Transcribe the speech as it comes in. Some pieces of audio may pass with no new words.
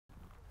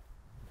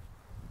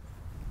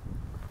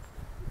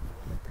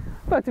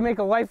about to make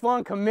a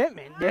lifelong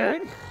commitment, dude. I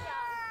think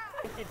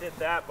you did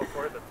that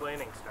before the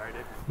planning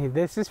started. Hey,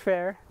 this is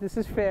fair. This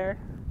is fair.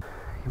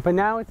 But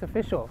now it's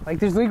official. Like,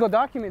 there's legal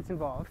documents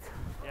involved.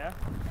 Yeah?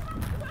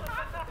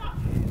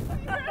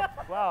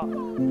 Wow.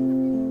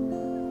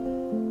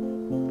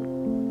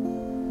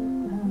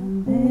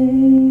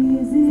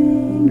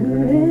 Amazing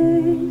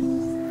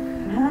grace,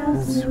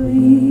 how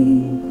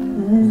sweet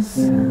the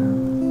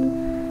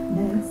sound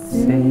that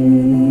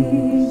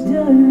saved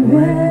a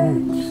wretch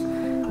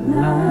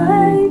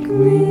like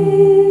me.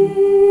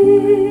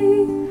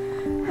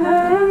 I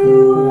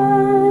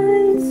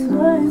once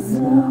was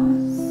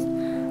lost,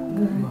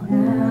 but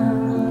now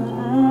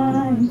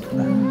I'm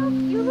found.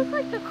 You look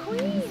like the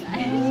queen.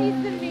 She's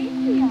the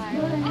matriarch.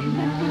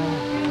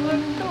 You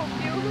look so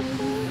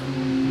beautiful.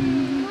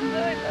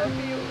 I love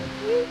you.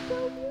 You're so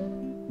beautiful.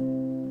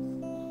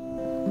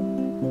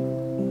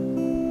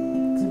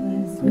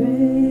 'Twas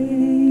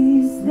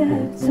grace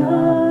that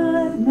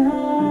taught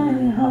my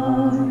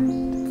heart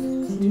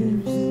to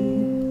see,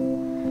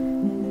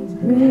 and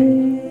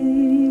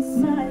grace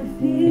my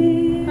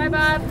fear. Bye,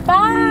 Bob.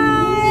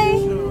 Bye.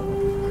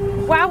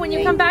 Wow, when you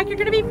come back, you're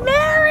gonna be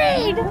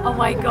married. Oh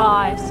my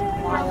gosh.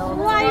 Wild.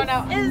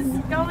 Life is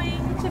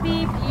going to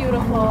be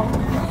beautiful.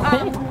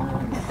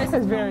 This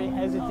is very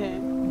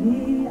hesitant.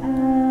 The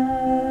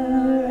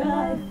hour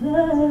I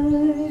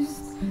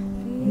first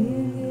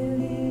believed,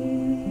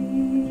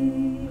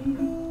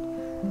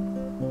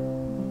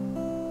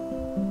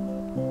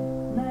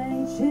 my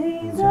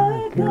chains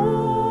are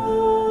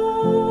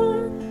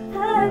gone,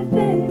 I've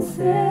been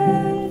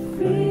set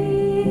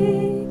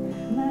free.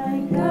 My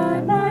God,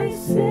 my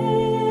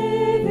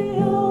Savior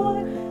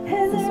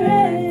has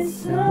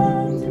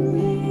ransomed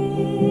me,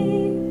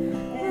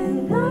 and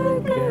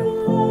like a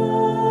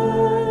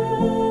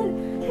flood,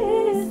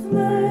 His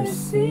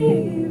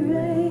mercy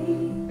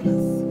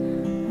reigns,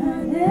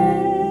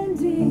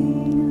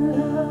 unending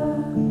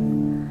love,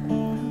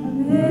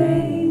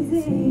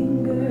 amazing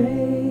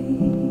grace.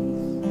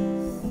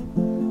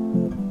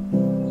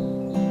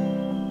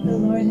 The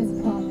Lord has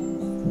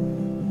promised,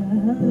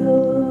 the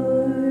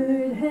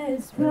Lord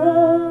has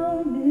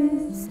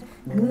promised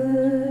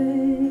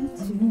good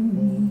to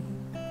me.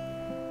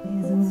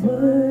 His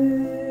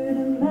word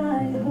of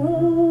my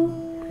hope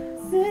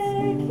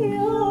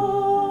secures.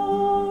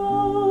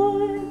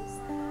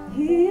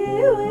 He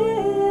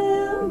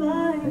will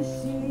my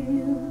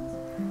shield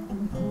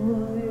and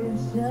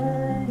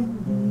portion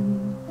be,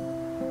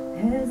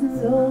 as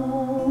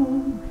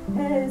long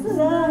as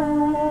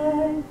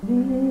life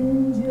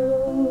endures.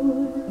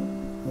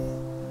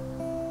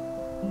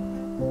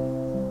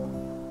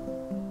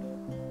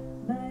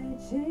 My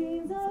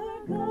chains are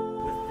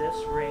gone. With this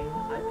ring,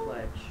 I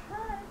pledge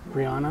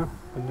Brianna,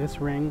 with this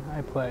ring,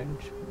 I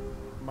pledge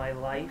my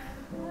life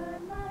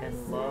and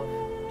love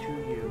to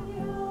you.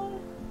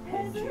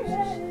 In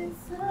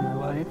Jesus' name. my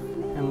life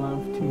and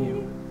love to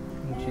you.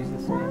 In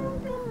Jesus'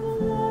 name.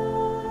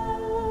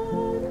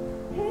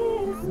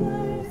 His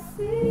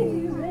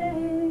mercy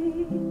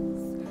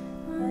reigns,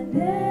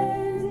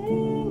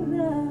 unending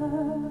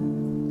love,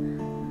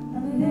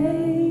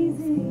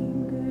 amazing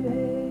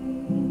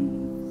grace,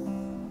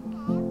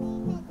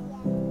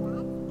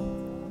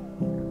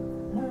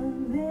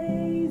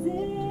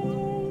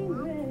 amazing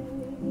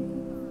grace.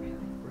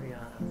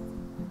 Brianna,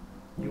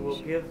 you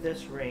will give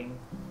this ring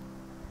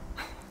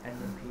and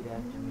repeat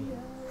after me.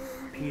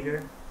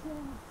 Peter,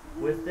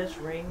 with this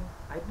ring,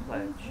 I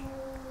pledge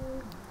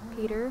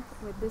Peter,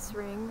 with this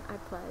ring I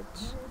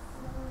pledge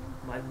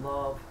my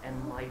love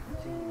and life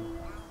to you.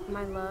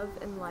 my love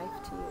and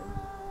life to you.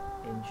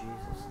 In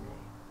Jesus'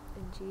 name.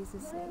 In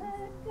Jesus' name.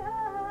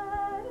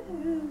 God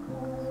who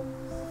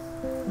calls,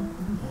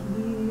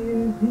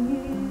 here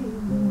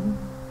below,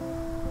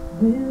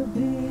 will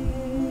be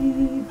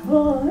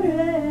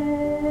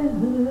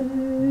forever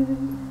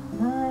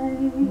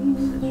mine.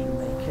 Says you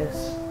may kiss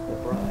the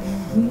bride.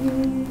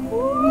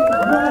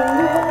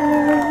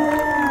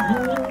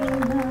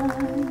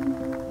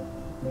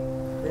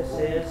 This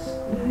is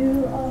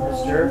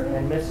Mr.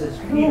 and Mrs.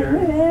 Peter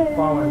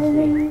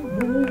Follensby.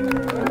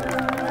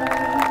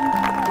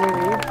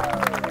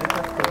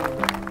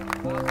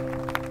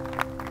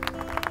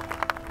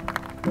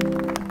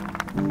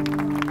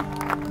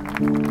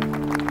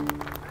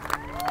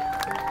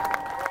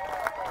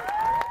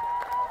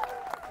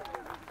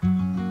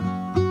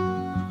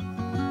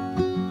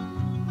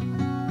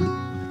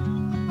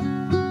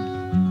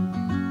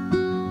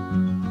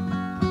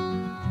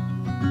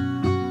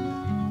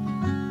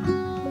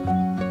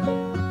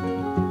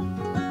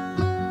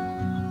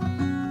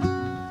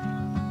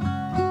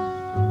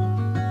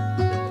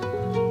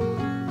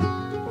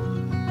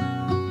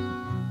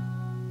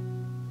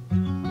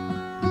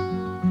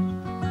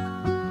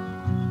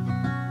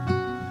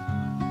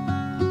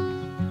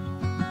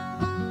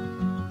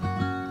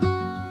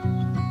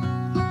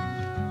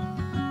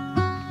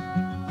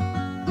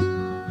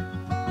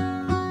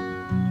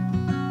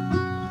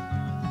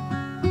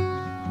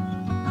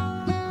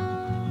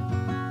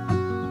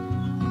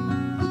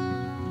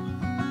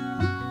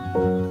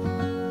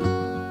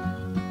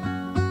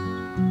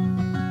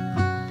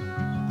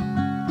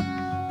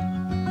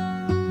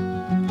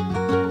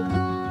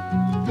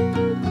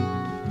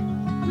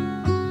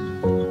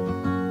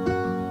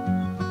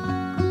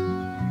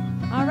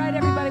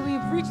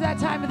 reached that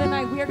time of the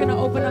night. We are going to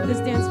open up this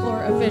dance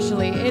floor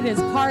officially. It is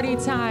party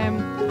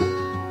time.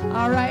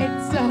 All right,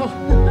 so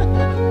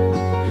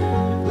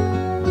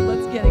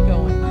let's get it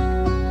going.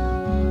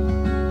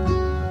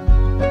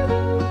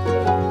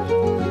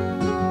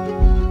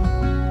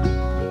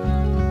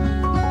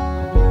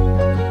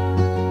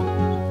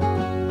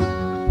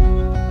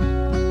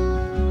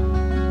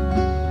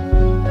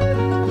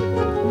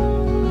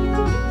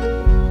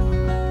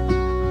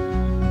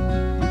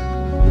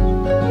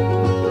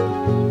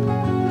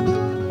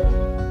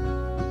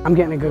 I'm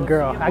getting a good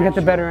girl. I got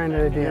the better end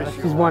of the deal.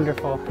 She's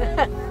wonderful.